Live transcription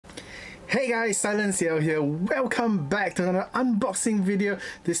Hey guys, SilentCiel here. Welcome back to another unboxing video.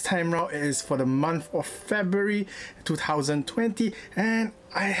 This time around it is for the month of February 2020, and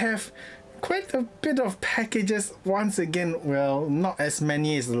I have quite a bit of packages once again. Well, not as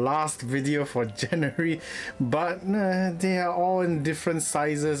many as the last video for January, but they are all in different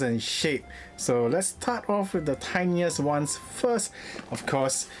sizes and shape. So let's start off with the tiniest ones first. Of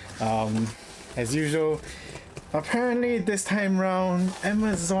course, as usual, apparently this time round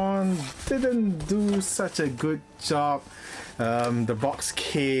Amazon didn't do such a good job. The box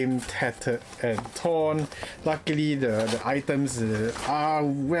came tattered and torn. Luckily the items are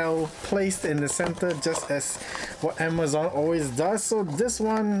well placed in the center, just as what Amazon always does. So this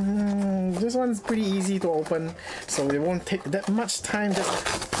one's pretty easy to open, so it won't take that much time.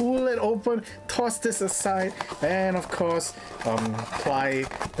 Just pull it open, toss this aside, and of course pry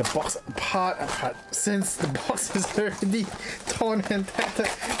the box apart. Since the box is already torn and tattered,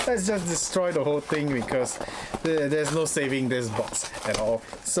 let's just destroy the whole thing, because there's no saving this box at all.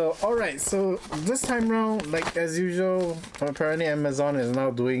 So alright, so this time round, like as usual, apparently Amazon is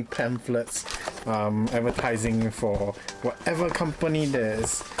now doing pamphlets, advertising for whatever company that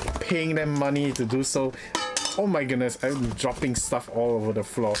is paying them money to do so. Oh my goodness, I'm dropping stuff all over the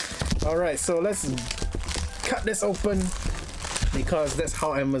floor. Alright, so let's cut this open, because that's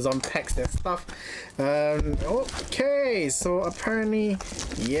how Amazon packs their stuff. Okay, so apparently,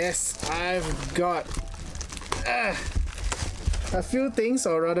 yes, I've got a few things,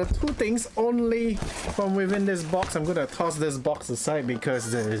 or rather two things only from within this box. I'm gonna toss this box aside because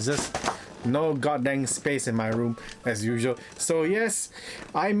there is just no goddamn space in my room as usual. So yes,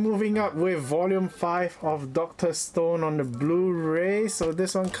 I'm moving up with volume 5 of Dr. Stone on the Blu-ray. So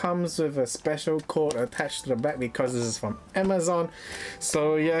this one comes with a special code attached to the back because this is from Amazon.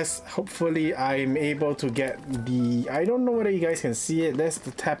 So yes, hopefully I'm able to get the, I don't know whether you guys can see it, that's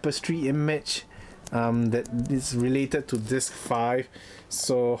the tapestry image that is related to disc 5.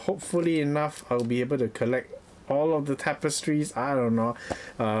 So hopefully enough I'll be able to collect all of the tapestries. I don't know,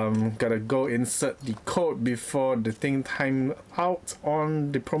 gotta go insert the code before the thing time out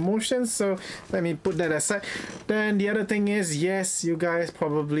on the promotion, so let me put that aside. Then the other thing is, yes, you guys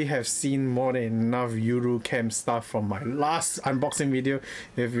probably have seen more than enough Eurocam stuff from my last unboxing video.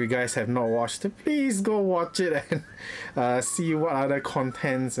 If you guys have not watched it, please go watch it and see what other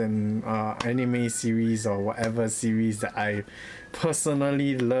contents and anime series or whatever series that I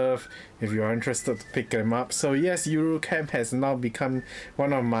personally love, if you're interested to pick them up. So yes, Eurocam has now become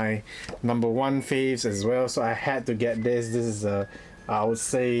one of my #1 faves as well, so I had to get this. This is a, I would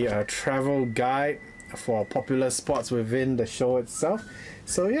say, a travel guide for popular spots within the show itself.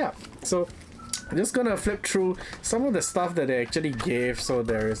 So yeah, so I'm just gonna flip through some of the stuff that they actually gave. So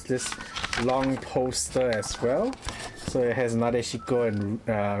there is this long poster as well. So it has Nadeshiko and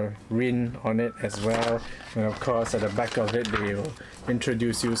Rin on it as well. And of course at the back of it they will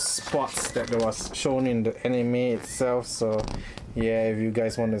introduce you spots that was shown in the anime itself. So yeah, if you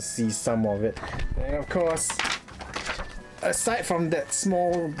guys want to see some of it. And of course, aside from that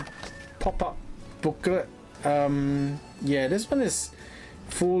small pop-up booklet, yeah, this one is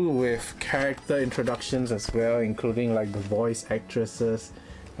full with character introductions as well, including like the voice actresses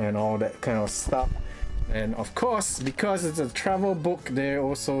and all that kind of stuff. And of course, because it's a travel book, they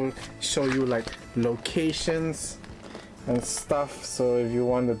also show you like locations and stuff. So if you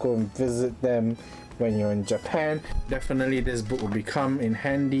want to go and visit them when you're in Japan, definitely this book will become in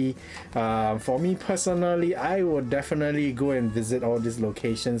handy. For me personally, I would definitely go and visit all these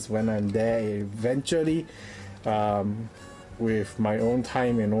locations when I'm there eventually, with my own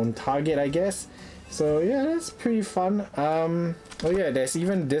time and own target, I guess. So yeah, that's pretty fun. Oh yeah, there's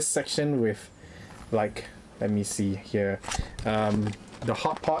even this section with, like, let me see here, the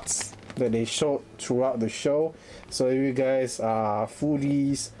hot pots that they showed throughout the show. So if you guys are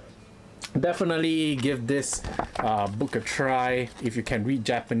foodies, definitely give this book a try if you can read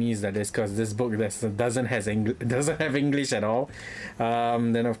Japanese, that is, because this book doesn't have English at all.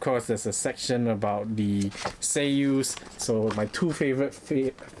 Then of course there's a section about the seiyus. So my two favorite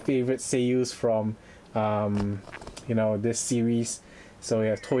seiyus from you know, this series. So we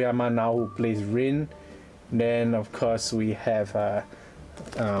have Toyama now, who plays Rin. Then of course we have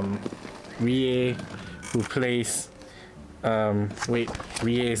Rie, who plays wait,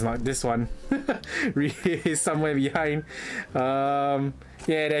 Rie is not this one. Rie is somewhere behind. Yeah,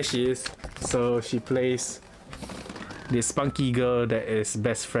 there she is. So she plays this spunky girl that is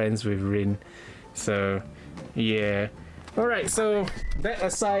best friends with Rin. So yeah, alright, so that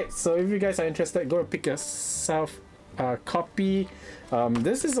aside, so if you guys are interested, go and pick yourself copy.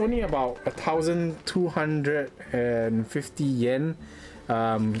 This is only about 1,250 yen.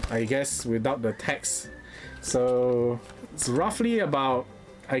 I guess without the tax. So it's roughly about,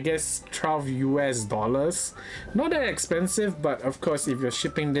 I guess, 12 US dollars. Not that expensive, but of course if you're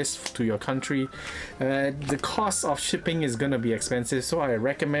shipping this to your country, the cost of shipping is gonna be expensive, so I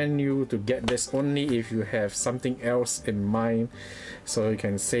recommend you to get this only if you have something else in mind, so you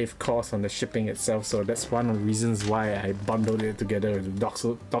can save cost on the shipping itself. So that's one of the reasons why I bundled it together with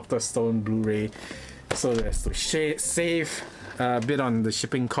the Dr. Stone Blu-ray, so as to save a bit on the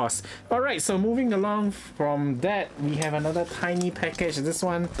shipping cost. Alright, so moving along from that, we have another tiny package. This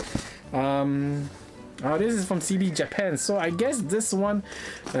one, this is from CD Japan. So I guess this one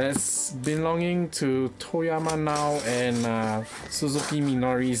is belonging to Toyama Now and Suzuki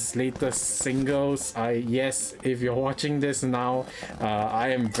Minori's latest singles. Yes, if you're watching this now, I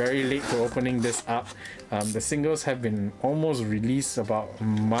am very late to opening this up. The singles have been almost released about a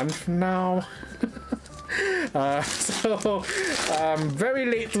month now. So very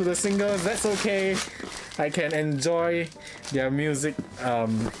late to the singles. That's okay, I can enjoy their music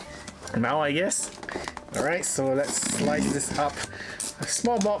now, I guess. Alright, so let's slice this up. A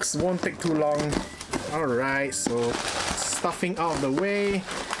small box won't take too long. Alright, so stuffing out the way,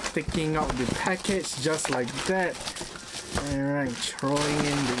 taking out the package just like that. Alright, throwing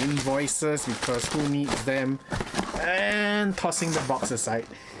in the invoices because who needs them, and tossing the box aside.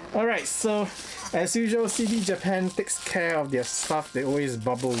 Alright, so as usual, CD Japan takes care of their stuff. They always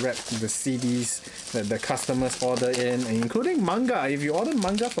bubble wrap the CDs that the customers order in, including manga. If you order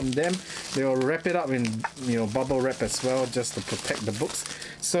manga from them, they will wrap it up in, you know, bubble wrap as well, just to protect the books.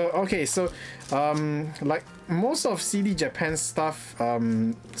 So okay, so like most of CD Japan stuff,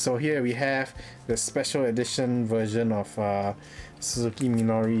 so here we have the special edition version of Suzuki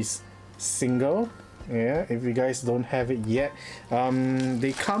Minori's single. Yeah, if you guys don't have it yet,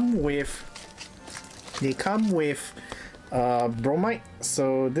 they come with bromide.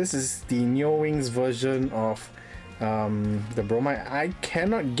 So this is the Neo Wings version of the bromide. I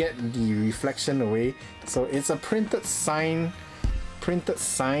cannot get the reflection away, so it's a printed sign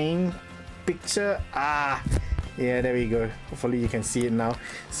picture. Yeah, there we go. Hopefully you can see it now.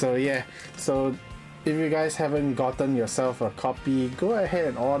 So yeah, so if you guys haven't gotten yourself a copy, go ahead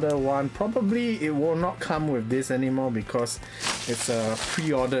and order one. Probably it will not come with this anymore because it's a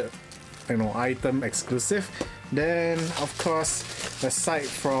pre-ordered, you know, item exclusive. Then of course, aside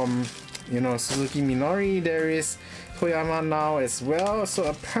from, you know, Suzuki Minori, there is Toyama Now as well. So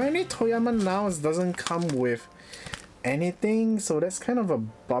apparently Toyama Now doesn't come with anything, so that's kind of a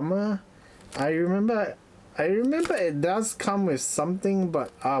bummer. I remember it does come with something,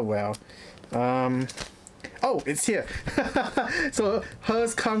 but well. Oh, it's here. So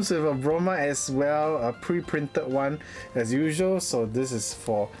hers comes with a bromide as well, a pre-printed one as usual. So this is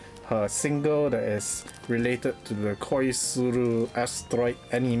for her single that is related to the Koisuru Asteroid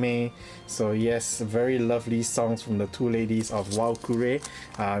anime. So yes, very lovely songs from the two ladies of Valkyrie.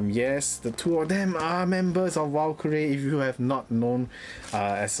 Yes, the two of them are members of Valkyrie. If you have not known,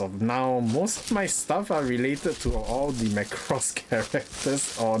 as of now, most of my stuff are related to all the Macross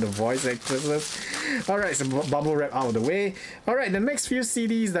characters or the voice actresses. Alright, so bubble wrap out of the way. Alright, the next few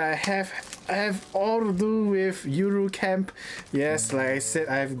CDs that I have all to do with Yuru Camp. Yes, like I said,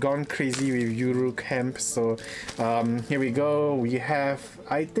 I've gone crazy with Yuru Camp. So here we go. We have,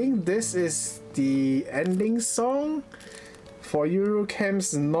 I think this is the ending song for Yuru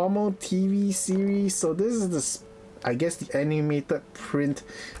Camp's normal TV series. So this is the, I guess, the animated print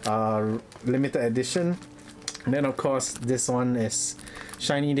limited edition. And then of course this one is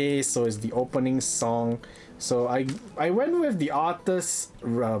Shiny Days, so it's the opening song. So I went with the artist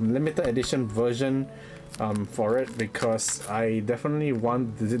limited edition version for it because I definitely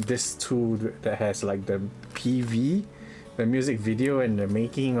want this tool that has like the PV, the music video and the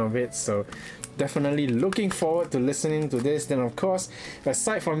making of it. So definitely looking forward to listening to this. Then of course,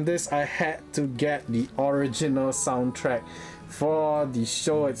 aside from this, I had to get the original soundtrack for the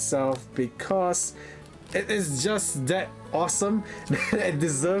show itself because it is just that awesome that it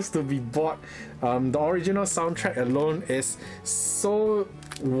deserves to be bought. The original soundtrack alone is so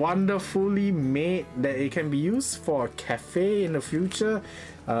wonderfully made that it can be used for a cafe in the future.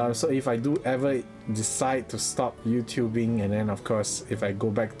 So if I do ever decide to stop YouTubing, and then of course if I go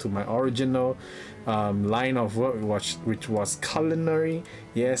back to my original line of work, which was culinary.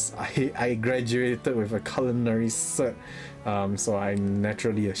 Yes, I graduated with a culinary cert. So I'm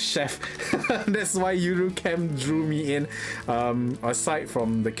naturally a chef. That's why Yuru Camp drew me in. Aside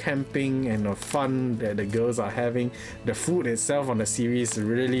from the camping and the fun that the girls are having, the food itself on the series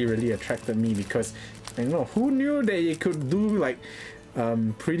really attracted me because, you know, who knew that you could do like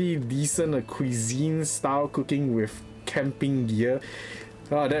pretty decent cuisine style cooking with camping gear.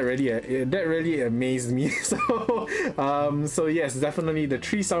 Oh, that really amazed me. So yes, definitely the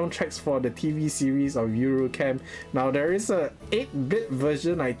 3 soundtracks for the TV series of Eurocamp. Now there is a 8-bit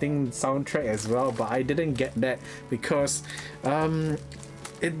version, I think, soundtrack as well, but I didn't get that because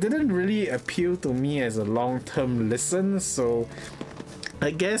it didn't really appeal to me as a long-term listen. So I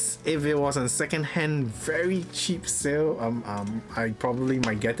guess if it was on second-hand, very cheap sale, I probably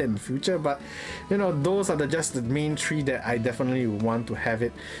might get it in the future. But you know, those are just the main 3 that I definitely want to have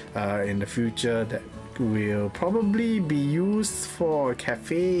it in the future, that will probably be used for a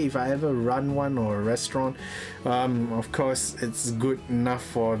cafe if I ever run one, or a restaurant. Of course, it's good enough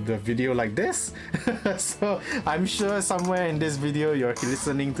for the video like this. So I'm sure somewhere in this video you're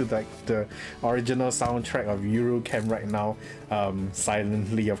listening to the original soundtrack of Eurocamp right now,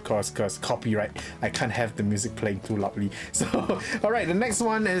 silently, of course, because copyright. I can't have the music playing too loudly. So alright, the next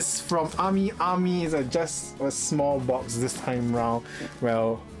one is from Army. Army is just a small box this time round.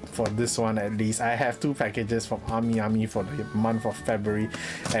 Well, for this one at least, I have 2 packages from Army for the month of February,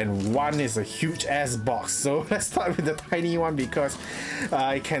 and one is a huge ass box. So let's start with the tiny one, because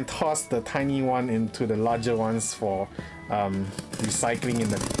I can toss the tiny one into the larger ones for recycling in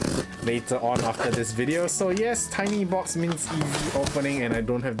the later on after this video. So yes, tiny box means easy opening, and I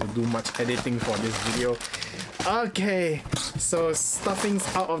don't have to do much editing for this video. Okay, so stuffings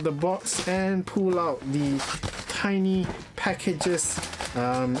out of the box and pull out the tiny packages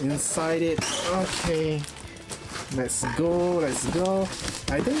inside it. Okay, let's go.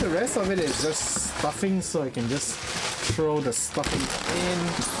 I think the rest of it is just stuffing, so I can just throw the stuffing in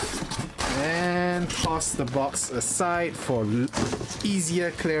and toss the box aside for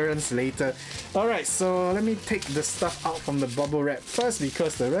easier clearance later. Alright, so let me take the stuff out from the bubble wrap first,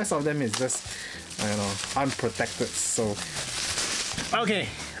 because the rest of them is just, I don't know, unprotected. So okay,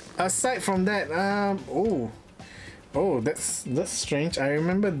 aside from that, oh, that's strange. I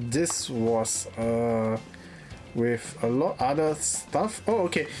remember this was with a lot other stuff. Oh,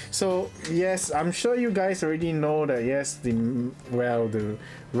 okay. So yes, I'm sure you guys already know that yes, the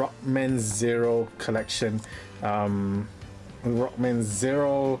Rockman Zero collection, Rockman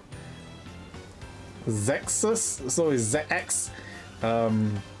Zero Zexus, so it's ZX,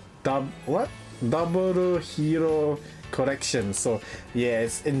 Double Hero Collection. So yeah,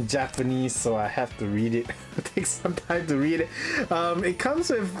 it's in Japanese, so I have to read it. It takes some time to read it. It comes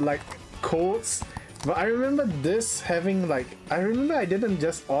with like codes, but I remember this having like, I remember I didn't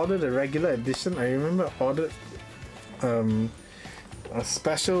just order the regular edition. I remember I ordered a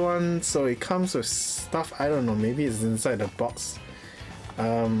special one, so it comes with stuff. I don't know, maybe it's inside the box.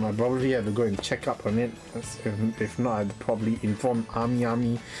 I probably have to go and check up on it. If not, I'd probably inform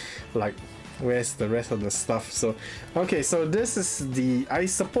Army like where's the rest of the stuff. So okay, so this is the, I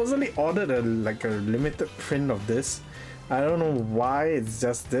supposedly ordered a limited print of this. I don't know why it's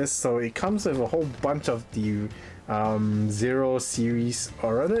just this. So it comes with a whole bunch of the Zero series,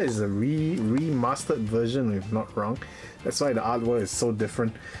 or rather is a remastered version if not wrong. That's why the artwork is so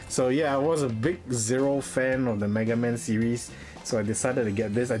different. So yeah, I was a big Zero fan of the Mega Man series, so I decided to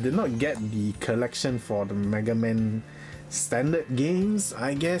get this. I did not get the collection for the Mega Man standard games,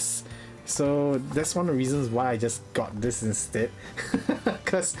 I guess. So that's one of the reasons why I just got this instead.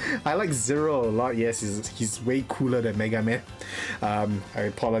 Because I like Zero a lot. Yes, he's way cooler than Mega Man. I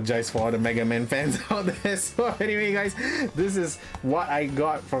apologize for all the Mega Man fans out there. So anyway guys, this is what I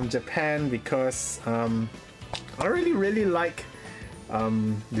got from Japan, because I really like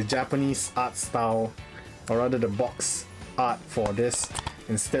the Japanese art style, or rather the box art for this,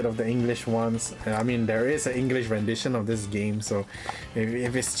 instead of the English ones. I mean, there is an English rendition of this game, so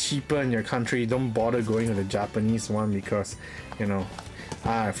if it's cheaper in your country, don't bother going with the Japanese one, because you know,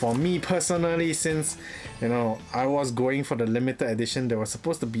 for me personally, since you know I was going for the limited edition, there was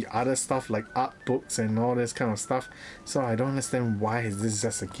supposed to be other stuff like art books and all this kind of stuff, so I don't understand why is this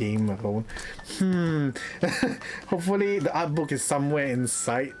just a game alone. Hopefully the art book is somewhere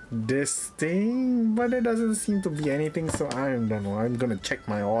inside this thing, but there doesn't seem to be anything, so I don't know. I'm gonna check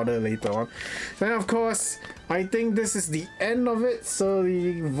my order later on. Then of course, I think this is the end of it. So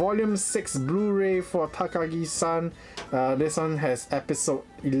the volume 6 Blu-ray for Takagi-san, this one has episode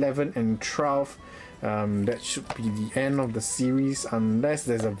 11 and 12. That should be the end of the series, unless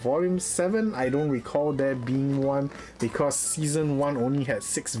there's a volume 7. I don't recall there being one, because season 1 only had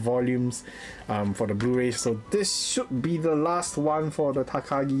 6 volumes for the Blu-ray, so this should be the last one for the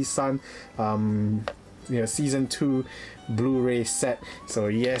Takagi-san season 2 Blu-ray set. So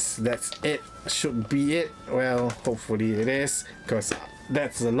yes, that's it. Should be it. Well, hopefully it is, because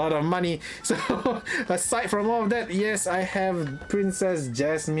that's a lot of money. So aside from all of that, yes, I have Princess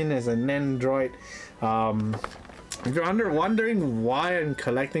Jasmine as an android. If you're wondering why I'm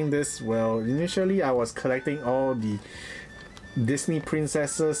collecting this, well, initially I was collecting all the Disney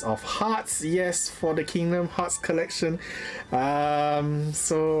Princesses of Hearts, yes, for the Kingdom Hearts collection.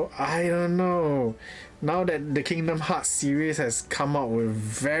 So I don't know. Now that the Kingdom Hearts series has come out with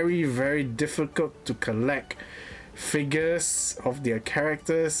very difficult to collect figures of their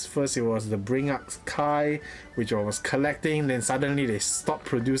characters. First it was the Bring Up Kai, which I was collecting, then suddenly they stopped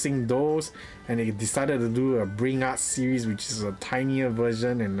producing those and they decided to do a Bring Up series, which is a tinier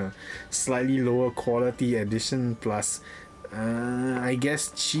version and a slightly lower quality edition, plus I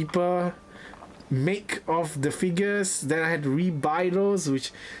guess cheaper make of the figures. Then I had to rebuy those,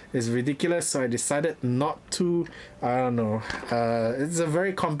 which is ridiculous, so I decided not to. I don't know, it's a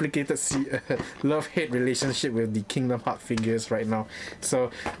very complicated love-hate relationship with the Kingdom Hearts figures right now.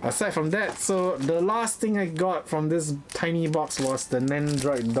 So aside from that, so the last thing I got from this tiny box was the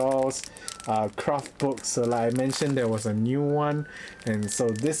Nandroid dolls craft book. So like I mentioned, there was a new one, and so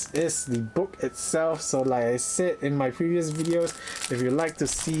this is the book itself. So like I said in my previous videos, if you'd like to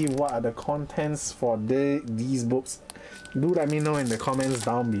see what are the contents for these books, do let me know in the comments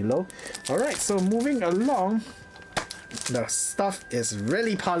down below. Alright, so moving along, the stuff is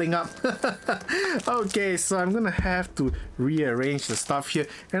really piling up. Okay, so I'm gonna have to rearrange the stuff here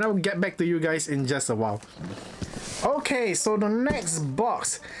and I'll get back to you guys in just a while. Okay, so the next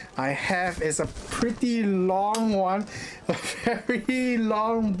box I have is a pretty long one, a very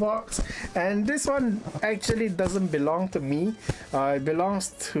long box, and this one actually doesn't belong to me. It belongs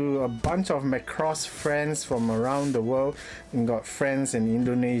to a bunch of Macross friends from around the world. We've got friends in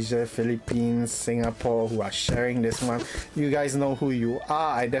Indonesia, Philippines, Singapore who are sharing this one. You guys know who you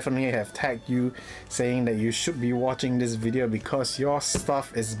are. I definitely have tagged you saying that you should be watching this video because your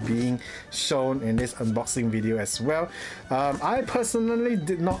stuff is being shown in this unboxing video as well. I personally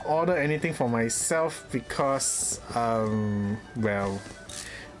did not order anything for myself because well,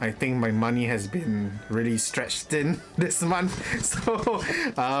 I think my money has been really stretched thin this month, so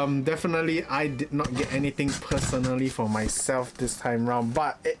definitely I did not get anything personally for myself this time round,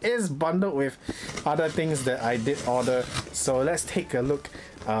 but it is bundled with other things that I did order. So let's take a look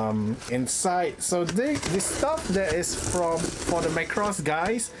inside. So the stuff that is for the Macross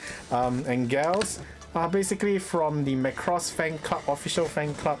guys and gals are basically from the Macross fan club, official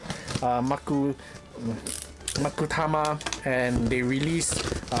fan club, Makutama, and they released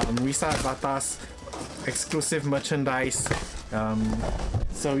Risa Bata's exclusive merchandise.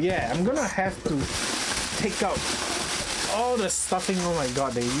 So yeah, I'm gonna have to take out all the stuffing. Oh my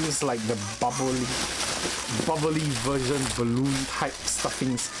god, they use like the bubbly version balloon type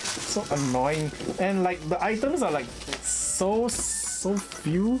stuffings. So annoying, and like the items are like so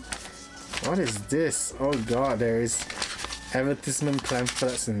few. What is this? Oh god, there is advertisement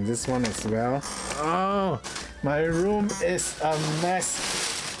pamphlets in this one as well. Oh, my room is a mess.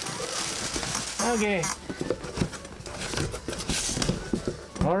 Okay.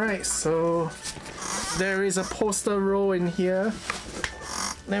 Alright, so there is a poster roll in here.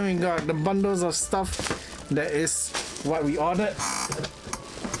 Then we got the bundles of stuff that is what we ordered.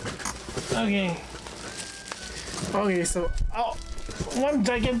 Okay. Okay, so one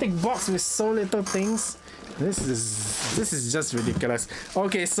gigantic box with so little things. This is just ridiculous.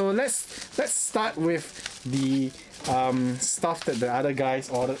 Okay, so let's start with the stuff that the other guys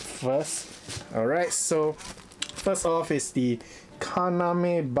ordered first. Alright, so first off is the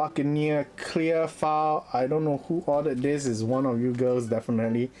Kaname Buccaneer clear file. I don't know who ordered this. Is one of you girls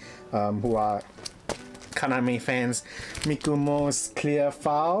definitely who are Kaname fans. Mikumo's clear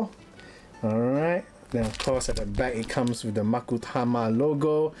file. Alright, then of course at the back it comes with the Makutama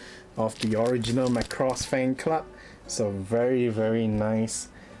logo of the original Macross fan club. So very nice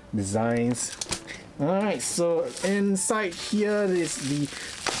designs. Alright, so inside here is the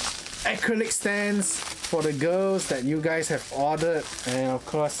acrylic stands for the girls that you guys have ordered, and of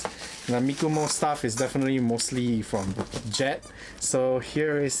course the Mikumo stuff is definitely mostly from Jet. So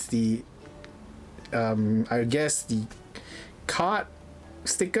here is the I guess the card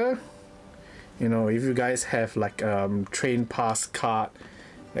sticker. You know, if you guys have like train pass card,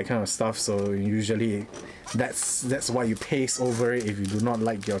 that kind of stuff, so usually that's why you paste over it if you do not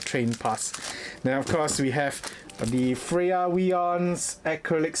like your train pass. Then of course we have the Freya Weons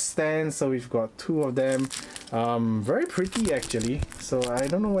acrylic stand, so we've got two of them. Very pretty actually, so I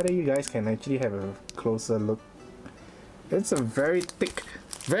don't know whether you guys can actually have a closer look. It's a very thick,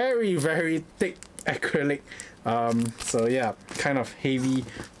 very thick acrylic, so yeah, kind of heavy.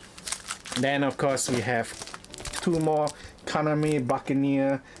 Then of course we have two more Kaname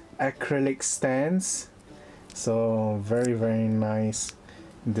Buccaneer acrylic stands, so very nice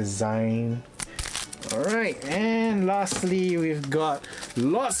design. Alright, and lastly, we've got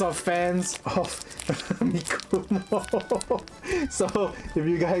lots of fans of Mikumo. So, if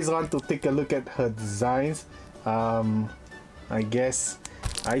you guys want to take a look at her designs, I guess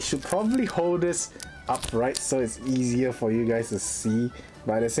I should probably hold this upright so it's easier for you guys to see,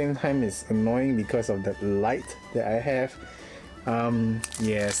 but at the same time it's annoying because of that light that I have.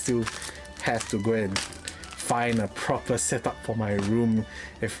 Yeah, still have to go and find a proper setup for my room.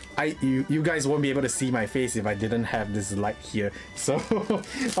 If you guys won't be able to see my face if I didn't have this light here. So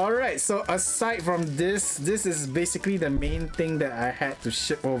alright, so aside from this is basically the main thing that I had to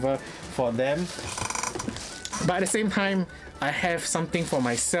ship over for them, but at the same time I have something for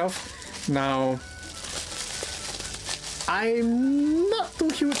myself. Now, I'm not too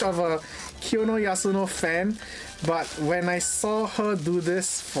huge of a Kiyono Yasuno fan, but when I saw her do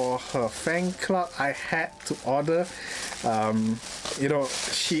this for her fan club, I had to order. You know,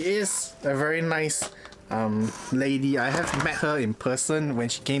 she is a very nice lady. I have met her in person when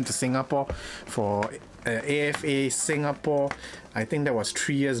she came to Singapore for AFA Singapore. I think that was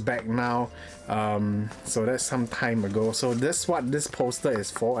 3 years back now. So that's some time ago. So this what this poster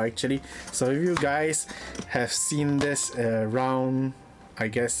is for actually. So if you guys have seen this around, I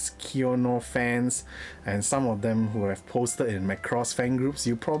guess, Kiyono fans and some of them who have posted in Macross fan groups,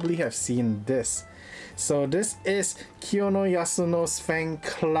 you probably have seen this. So this is Kiyono Yasuno's fan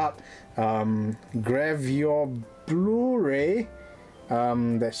club Gravure Blu-ray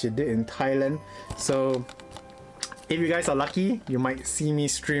that she did in Thailand. So if you guys are lucky, you might see me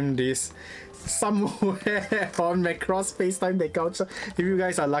stream this somewhere on Macross FaceTime the culture if you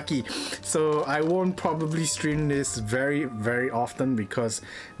guys are lucky. So I won't probably stream this very often because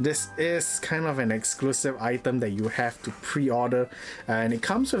this is kind of an exclusive item that you have to pre-order, and it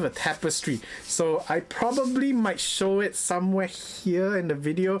comes with a tapestry. So I probably might show it somewhere here in the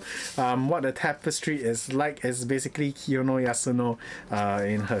video. What the tapestry is like is basically Kiyono Yasuno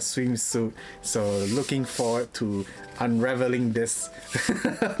in her swimsuit. So looking forward to unraveling this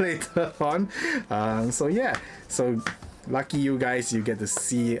later on. So yeah, so lucky you guys, you get to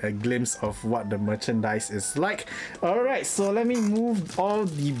see a glimpse of what the merchandise is like. Alright, so let me move all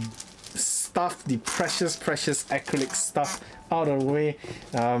the stuff, the precious acrylic stuff out of the way,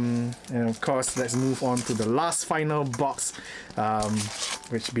 and of course let's move on to the last final box,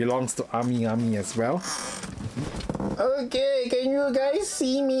 which belongs to Ami as well. Okay, can you guys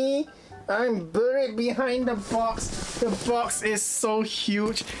see me? I'm buried behind the box. The box is so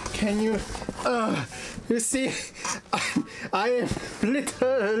huge. Can you see? I am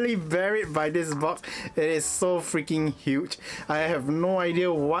literally buried by this box. It is so freaking huge. I have no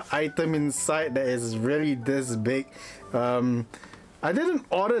idea what item inside that is really this big. I didn't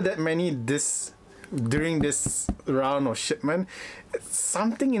order that many during this round of shipment. It's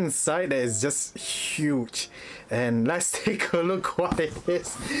something inside that is just huge, and let's take a look what it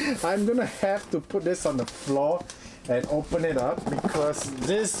is. I'm gonna have to put this on the floor and open it up because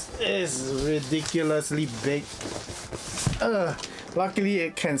this is ridiculously big. Luckily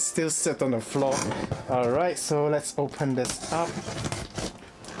it can still sit on the floor. Alright, so let's open this up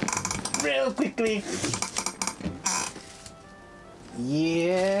real quickly.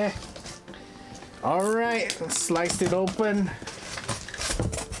 Yeah. Alright, sliced it open.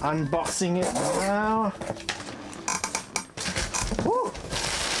 Unboxing it now. Woo.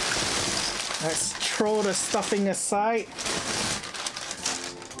 Let's throw the stuffing aside.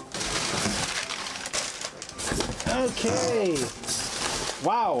 Okay.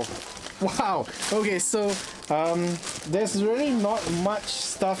 Wow. Okay, so there's really not much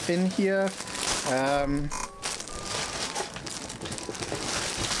stuff in here.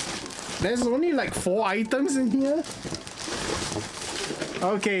 There's only like 4 items in here.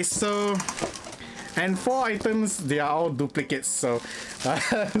 Okay, so, and 4 items, they are all duplicates, so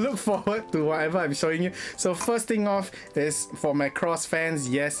look forward to whatever I'm showing you. So first thing off is for Macross fans,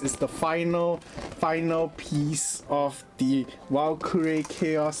 yes, it's the final piece of the Valkyrie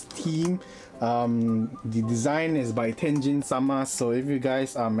Chaos team. The design is by Tenjin Sama, so if you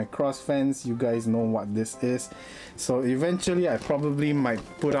guys are Macross fans, you guys know what this is. So eventually I probably might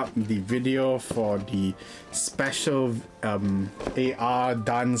put up the video for the special AR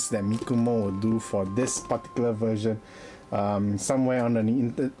dance that Mikumo will do for this particular version, somewhere on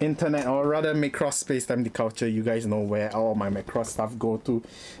the internet, or rather Macross Space Time the Culture. You guys know where all my Macross stuff go to.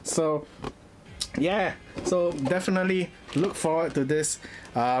 So yeah, so definitely look forward to this.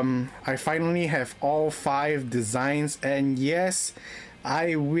 I finally have all 5 designs, and yes,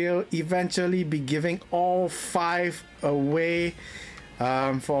 I will eventually be giving all 5 away.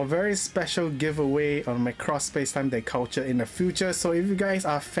 for a very special giveaway on my Cross Space Time Day Culture in the future. So if you guys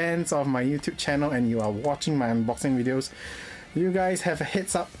are fans of my YouTube channel and you are watching my unboxing videos, you guys have a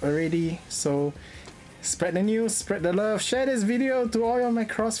heads up already. So spread the news, spread the love, share this video to all your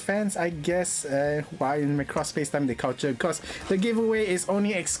Macross fans, I guess, who are in Macross Space Time Day Culture, because the giveaway is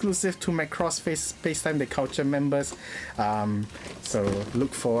only exclusive to Macross Space Time Day Culture members. So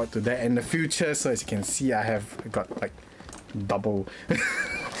look forward to that in the future. So as you can see, I have got like double.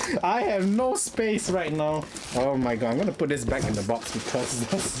 I have no space right now. Oh my god, I'm gonna put this back in the box because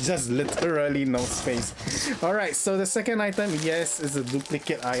there's just literally no space. Alright, so the second item, yes, is a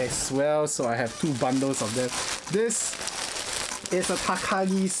duplicate as well. So I have two bundles of them. This is a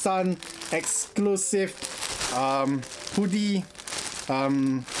Takagi-san exclusive hoodie.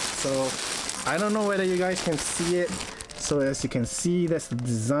 So I don't know whether you guys can see it. So as you can see, that's the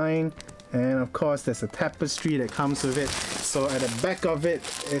design. And of course there's a tapestry that comes with it. So at the back of it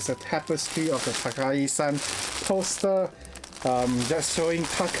is a tapestry of the Takagi-san poster, just showing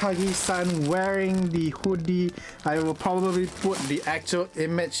Takagi-san wearing the hoodie. I will probably put the actual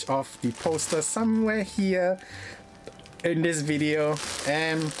image of the poster somewhere here in this video.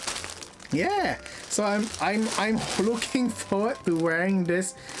 And yeah, so I'm looking forward to wearing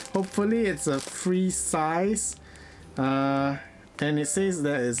this. Hopefully it's a free size. And it says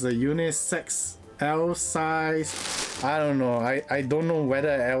that it's a unisex L size. I don't know. I don't know whether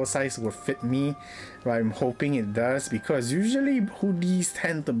L size will fit me, but I'm hoping it does, because usually hoodies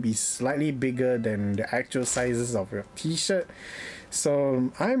tend to be slightly bigger than the actual sizes of your t-shirt. So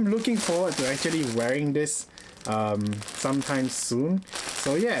I'm looking forward to actually wearing this sometime soon.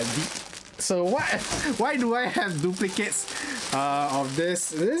 So yeah, so why do I have duplicates of this?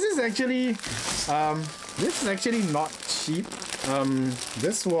 This is actually not cheap.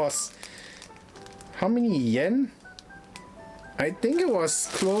 This was how many yen? I think it was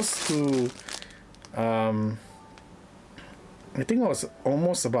close to I think it was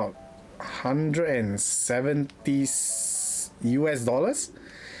almost about 170 US dollars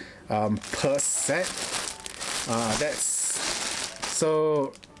per set. That's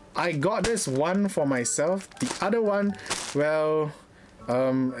so I got this one for myself. The other one, well,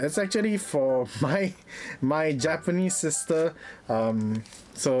 it's actually for my Japanese sister.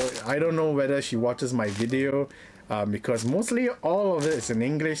 So I don't know whether she watches my video, because mostly all of it is in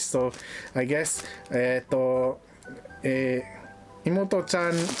English. So I guess 妹ちゃ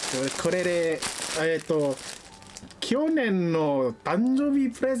んこれで去年の誕生日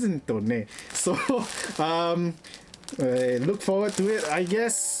プレゼントね。So look forward to it, I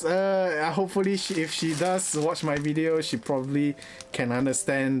guess. Hopefully if she does watch my video, she probably can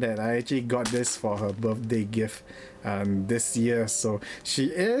understand that I actually got this for her birthday gift this year. So she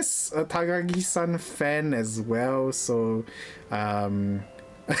is a Takagi-san fan as well, so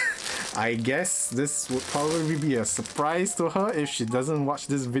I guess this would probably be a surprise to her if she doesn't watch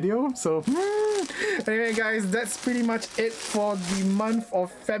this video. So anyway guys, that's pretty much it for the month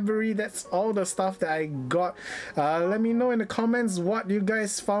of February. That's all the stuff that I got. Let me know in the comments what you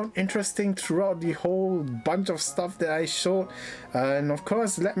guys found interesting throughout the whole bunch of stuff that I showed, and of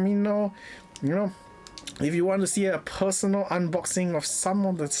course let me know, you know, if you want to see a personal unboxing of some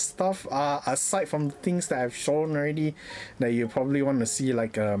of the stuff, aside from the things that I've shown already, that you probably want to see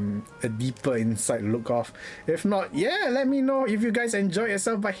like a deeper inside look of. If not, yeah, let me know if you guys enjoy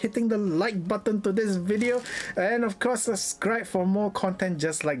yourself by hitting the like button to this video, and of course subscribe for more content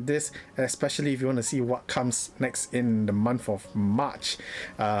just like this, especially if you want to see what comes next in the month of March.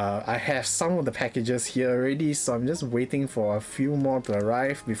 I have some of the packages here already, so I'm just waiting for a few more to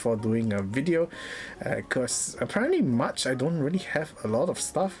arrive before doing a video. Because apparently March I don't really have a lot of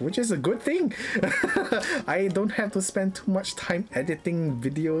stuff, which is a good thing. I don't have to spend too much time editing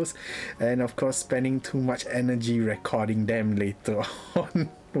videos, and of course spending too much energy recording them later on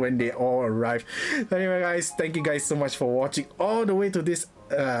when they all arrive. Anyway guys, thank you guys so much for watching all the way to this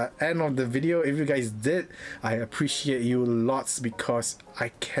end of the video. If you guys did, I appreciate you lots, because I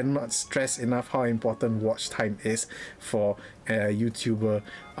cannot stress enough how important watch time is for a YouTuber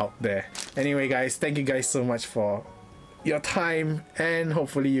out there. Anyway guys, thank you guys so much for your time, and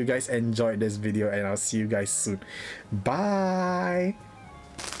hopefully you guys enjoyed this video, and I'll see you guys soon. Bye.